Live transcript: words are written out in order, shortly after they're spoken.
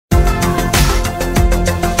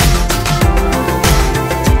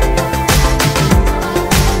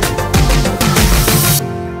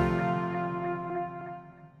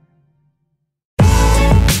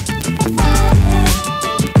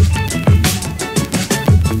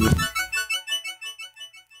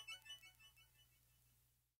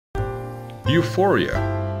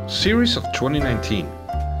Euphoria, series of 2019.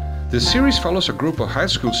 The series follows a group of high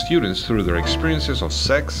school students through their experiences of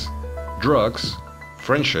sex, drugs,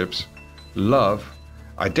 friendships, love,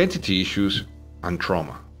 identity issues, and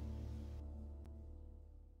trauma.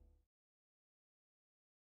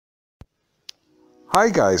 Hi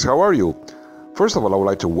guys, how are you? First of all, I would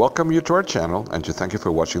like to welcome you to our channel and to thank you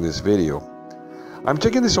for watching this video. I'm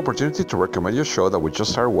taking this opportunity to recommend you a show that we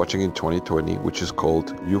just started watching in 2020, which is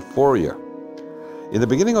called Euphoria. In the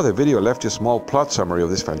beginning of the video, I left you a small plot summary of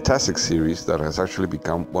this fantastic series that has actually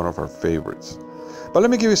become one of our favorites. But let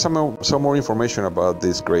me give you some more information about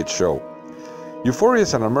this great show. Euphoria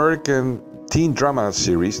is an American teen drama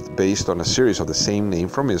series based on a series of the same name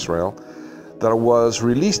from Israel that was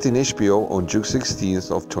released in HBO on June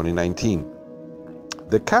 16th of 2019.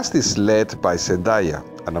 The cast is led by Zendaya,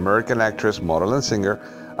 an American actress, model, and singer,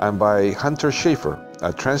 and by Hunter Schafer,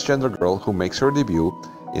 a transgender girl who makes her debut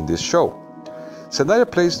in this show. Zendaya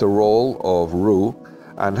plays the role of Rue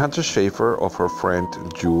and Hunter Schafer of her friend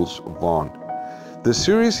Jules Vaughn. The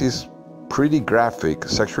series is pretty graphic,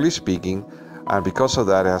 sexually speaking, and because of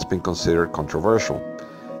that it has been considered controversial.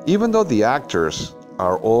 Even though the actors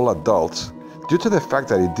are all adults, due to the fact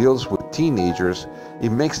that it deals with teenagers, it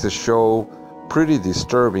makes the show pretty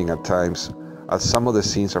disturbing at times, as some of the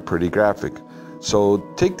scenes are pretty graphic. So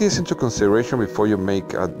take this into consideration before you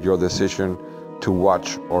make your decision to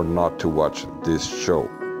watch or not to watch this show.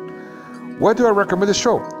 Why do I recommend this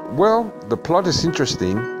show? Well, the plot is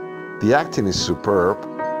interesting, the acting is superb,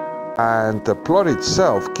 and the plot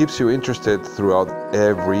itself keeps you interested throughout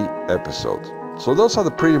every episode. So those are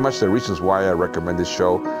pretty much the reasons why I recommend this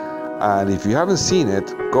show, and if you haven't seen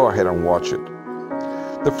it, go ahead and watch it.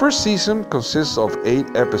 The first season consists of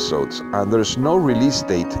 8 episodes, and there's no release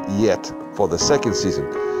date yet for the second season.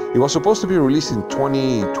 It was supposed to be released in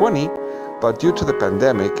 2020, but due to the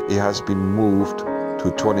pandemic, it has been moved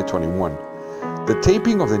to 2021. The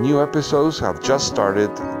taping of the new episodes have just started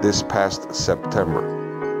this past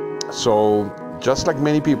September. So, just like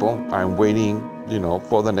many people, I'm waiting,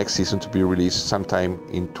 for the next season to be released sometime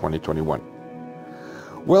in 2021.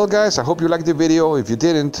 Well, guys, I hope you liked the video. If you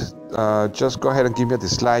didn't, just go ahead and give me a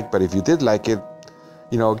dislike. But if you did like it,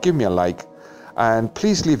 give me a like. And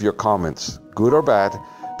please leave your comments, good or bad,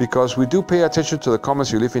 because we do pay attention to the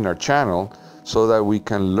comments you leave in our channel so that we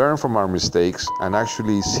can learn from our mistakes and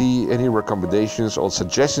actually see any recommendations or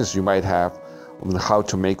suggestions you might have on how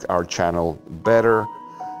to make our channel better,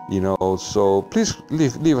 so please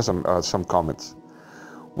leave us some comments.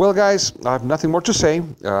 Well, guys, I have nothing more to say.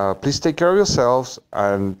 Please take care of yourselves,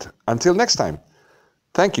 and until next time,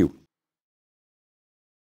 thank you.